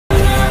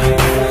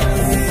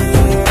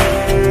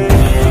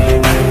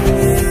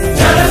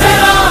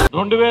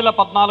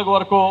2014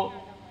 వరకు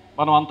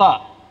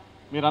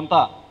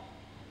మీరంతా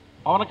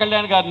పవన్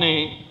కళ్యాణ్ గారిని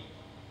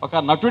ఒక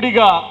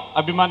నటుడిగా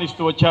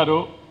అభిమానిస్తూ వచ్చారు.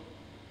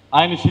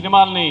 ఆయన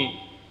సినిమాల్ని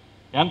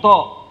ఎంతో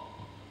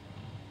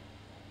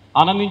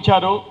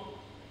ఆనందించారు.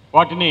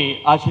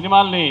 ఆ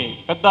సినిమాల్ని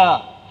పెద్ద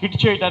హిట్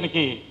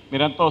చేయడానికి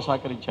మీరెంతో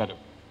సహకరించారు.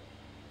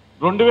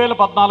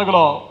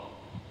 2014లో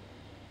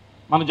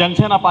మన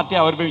జనసేన పార్టీ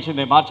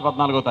ఆవిర్భవించింది మార్చి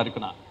 14వ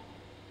తారీఖున.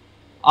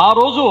 ఆ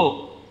రోజు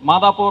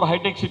మాదాపూర్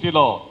హైటెక్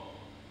సిటీలో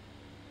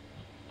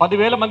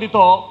 10,000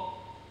 మందితో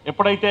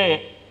ఎప్పుడైతే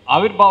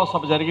ఆవిర్భావ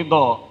సభ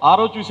జరిగిందో ఆ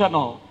రోజు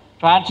చూశాను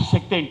ఫ్యాన్స్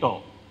శక్తి ఏంటో.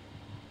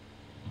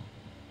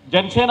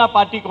 జనసేన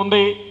పార్టీకి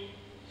ఉంది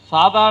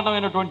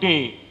సాధారణమైనటువంటి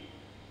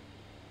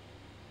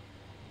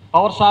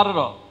పవర్ స్టార్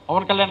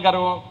పవన్ కళ్యాణ్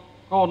గారు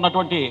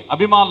ఉన్నటువంటి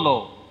అభిమానులు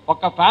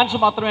ఒక్క ఫ్యాన్స్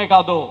మాత్రమే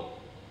కాదు,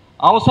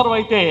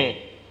 అవసరమైతే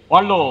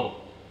వాళ్ళు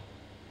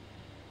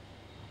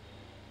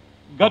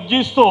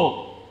గర్జిస్తూ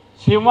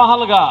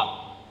సింహాలుగా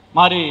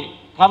మరి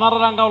కన్నడ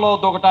రంగంలో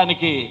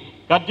దూకటానికి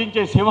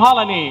గర్జించే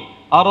సింహాలని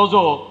ఆ రోజు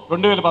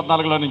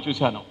 2014లో నేను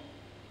చూశాను.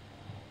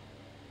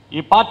 ఈ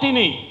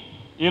పార్టీని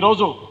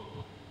ఈరోజు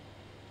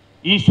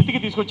ఈ స్థితికి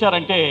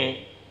తీసుకొచ్చారంటే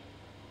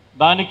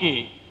దానికి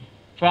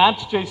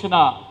ఫ్యాన్స్ చేసిన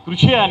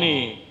కృషి అని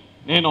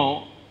నేను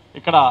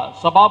ఇక్కడ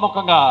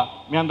సభాముఖంగా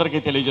మీ అందరికీ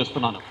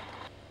తెలియజేస్తున్నాను.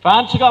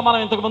 ఫ్యాన్స్గా మనం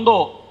ఇంతకుముందు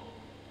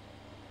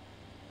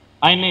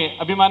ఆయన్ని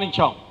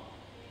అభిమానించాం.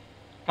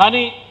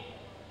 కానీ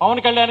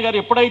పవన్ కళ్యాణ్ గారు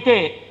ఎప్పుడైతే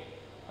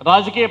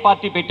రాజకీయ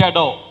పార్టీ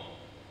పెట్టాడో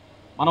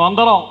మనం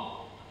అందరం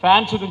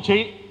ఫ్యాన్స్ నుంచి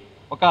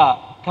ఒక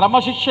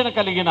క్రమశిక్షణ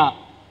కలిగిన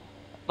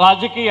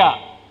రాజకీయ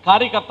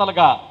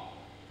కార్యకర్తలుగా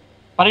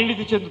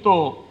పరిణితి చెందుతూ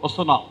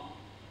వస్తున్నాం.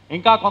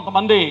 ఇంకా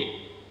కొంతమంది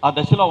ఆ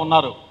దశలో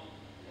ఉన్నారు.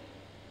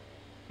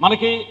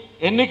 మనకి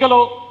ఎన్నికలు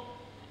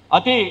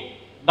అతి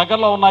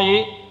దగ్గరలో ఉన్నాయి.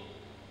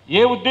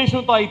 ఏ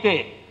ఉద్దేశంతో అయితే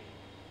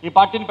ఈ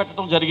పార్టీని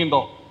పెట్టడం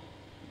జరిగిందో,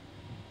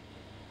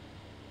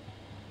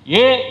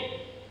 ఏ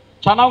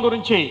క్షణం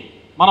గురించి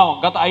మనం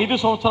గత 5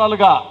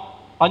 సంవత్సరాలుగా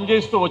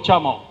పనిచేస్తూ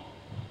వచ్చామో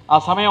ఆ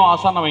సమయం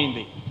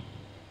ఆసన్నమైంది.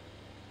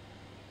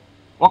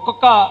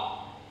 ఒక్కొక్క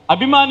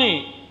అభిమాని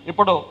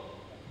ఇప్పుడు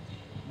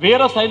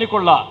వీర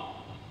సైనికుళ్ళ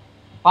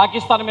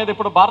పాకిస్తాన్ మీద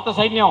ఇప్పుడు భారత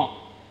సైన్యం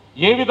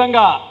ఏ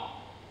విధంగా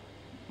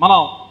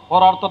మనం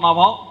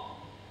పోరాడుతున్నామో,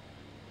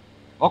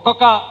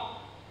 ఒక్కొక్క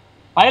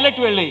పైలట్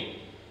వెళ్ళి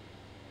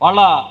వాళ్ళ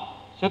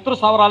శత్రు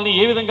స్థావరాలని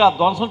ఏ విధంగా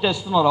ధ్వంసం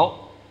చేస్తున్నారో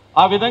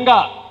ఆ విధంగా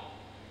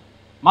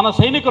మన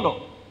సైనికులు,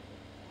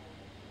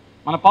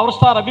 మన పవర్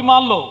స్టార్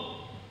అభిమానులు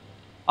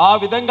ఆ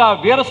విధంగా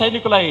వీర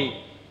సైనికులై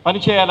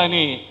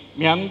పనిచేయాలని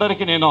మీ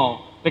అందరికీ నేను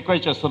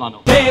రిక్వెస్ట్ చేస్తున్నాను.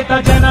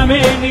 జనమే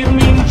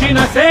నిర్మించిన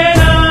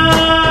సేన